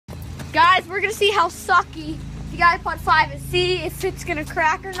Guys, we're gonna see how sucky the iPod 5 is. See if it's gonna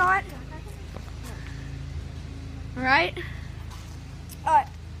crack or not. Alright? Alright.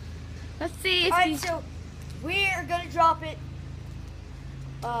 Let's see if Alright, so we are gonna drop it.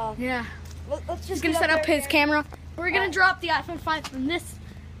 yeah. Let's He's just gonna get set up his there. camera. We're gonna drop the iPhone 5 from this,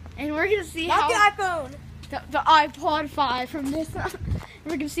 and we're gonna see Not how the iPhone. the iPod 5 from this.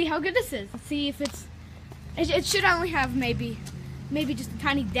 We're gonna see how good this is. Let's see if it's. It should only have maybe just a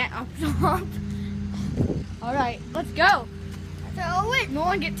tiny dent up top. All right, let's go. Throw it. No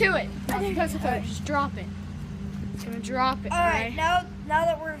one get to it. Not supposed to throw it. Just drop it. It's gonna drop it. All right, now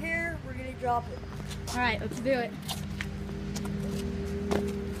that we're here, we're gonna drop it. All right, let's do it.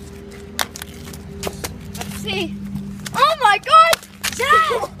 Let's see. Oh my God!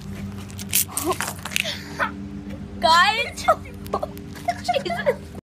 Dad! Guys! Jesus.